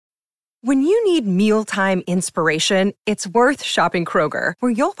When you need mealtime inspiration, it's worth shopping Kroger,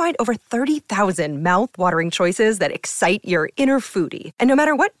 where you'll find over 30,000 mouth-watering choices that excite your inner foodie. And no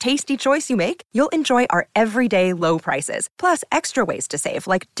matter what tasty choice you make, you'll enjoy our everyday low prices, plus extra ways to save,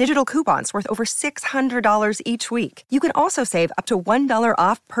 like digital coupons worth over $600 each week. You can also save up to $1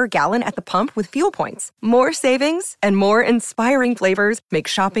 off per gallon at the pump with fuel points. More savings and more inspiring flavors make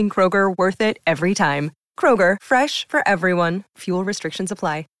shopping Kroger worth it every time. Kroger, fresh for everyone. Fuel restrictions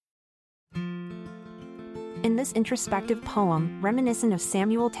apply. In this introspective poem, reminiscent of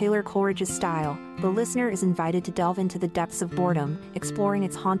Samuel Taylor Coleridge's style, the listener is invited to delve into the depths of boredom, exploring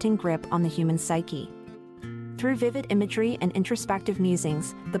its haunting grip on the human psyche. Through vivid imagery and introspective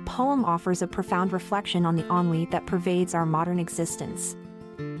musings, the poem offers a profound reflection on the ennui that pervades our modern existence.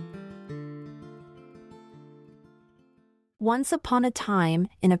 Once upon a time,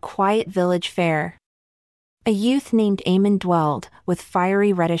 in a quiet village fair, a youth named Eamon dwelled, with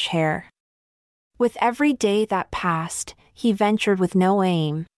fiery reddish hair. With every day that passed, he ventured with no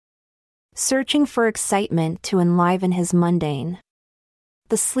aim, searching for excitement to enliven his mundane.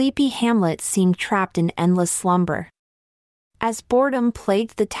 The sleepy hamlet seemed trapped in endless slumber, as boredom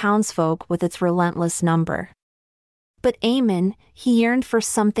plagued the townsfolk with its relentless number. But Eamon, he yearned for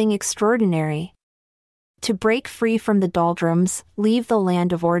something extraordinary, to break free from the doldrums, leave the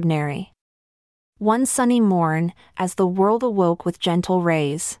land of ordinary. One sunny morn, as the world awoke with gentle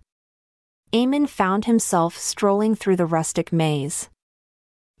rays, Eamon found himself strolling through the rustic maze.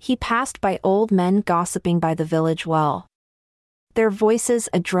 He passed by old men gossiping by the village well, their voices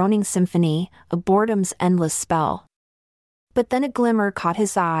a droning symphony, a boredom's endless spell. But then a glimmer caught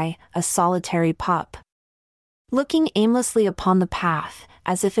his eye, a solitary pup, looking aimlessly upon the path,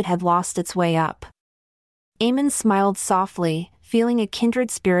 as if it had lost its way up. Eamon smiled softly, feeling a kindred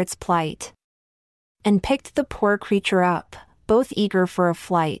spirit's plight, and picked the poor creature up, both eager for a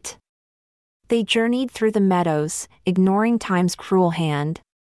flight. They journeyed through the meadows, ignoring time's cruel hand,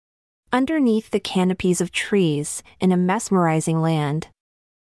 underneath the canopies of trees, in a mesmerizing land.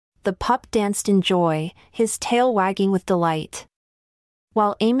 The pup danced in joy, his tail wagging with delight,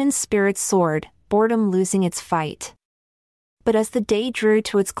 while Eamon's spirit soared, boredom losing its fight. But as the day drew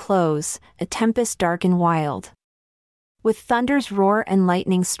to its close, a tempest dark and wild, with thunder's roar and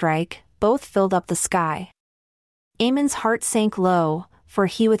lightning strike, both filled up the sky. Eamon's heart sank low, for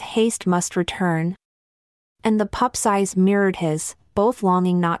he with haste must return, and the pup's eyes mirrored his, both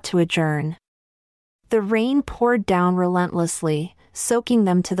longing not to adjourn. The rain poured down relentlessly, soaking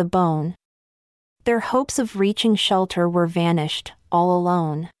them to the bone. Their hopes of reaching shelter were vanished, all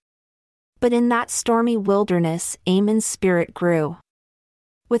alone. But in that stormy wilderness, Eamon's spirit grew.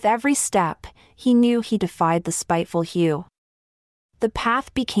 With every step, he knew he defied the spiteful hue. The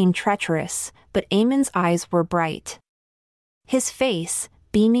path became treacherous, but Eamon's eyes were bright, his face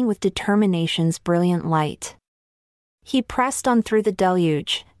beaming with determination's brilliant light. He pressed on through the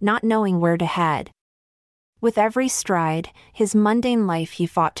deluge, not knowing where to head. With every stride, his mundane life he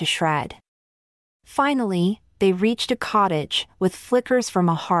fought to shred. Finally, they reached a cottage, with flickers from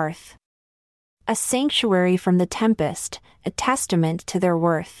a hearth, a sanctuary from the tempest, a testament to their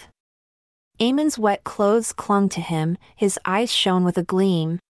worth. Eamon's wet clothes clung to him, his eyes shone with a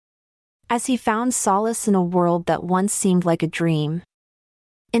gleam, as he found solace in a world that once seemed like a dream.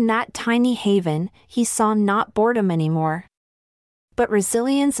 In that tiny haven, he saw not boredom anymore, but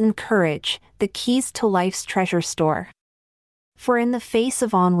resilience and courage, the keys to life's treasure store. For in the face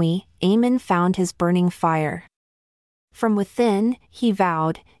of ennui, Eamon found his burning fire. From within, he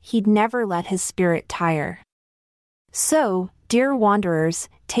vowed, he'd never let his spirit tire. So, dear wanderers,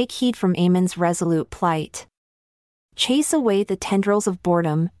 take heed from Eamon's resolute plight. Chase away the tendrils of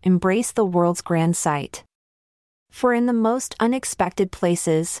boredom, embrace the world's grand sight. For in the most unexpected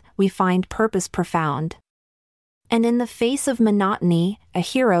places, we find purpose profound. And in the face of monotony, a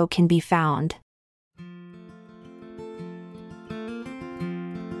hero can be found.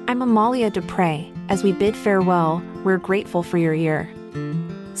 I'm Amalia Dupre. As we bid farewell, we're grateful for your ear.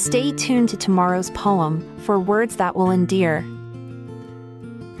 Stay tuned to tomorrow's poem for words that will endear.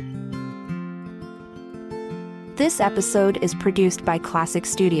 This episode is produced by Classic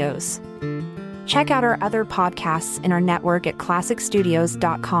Studios. Check out our other podcasts in our network at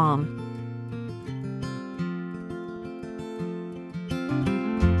classicstudios.com.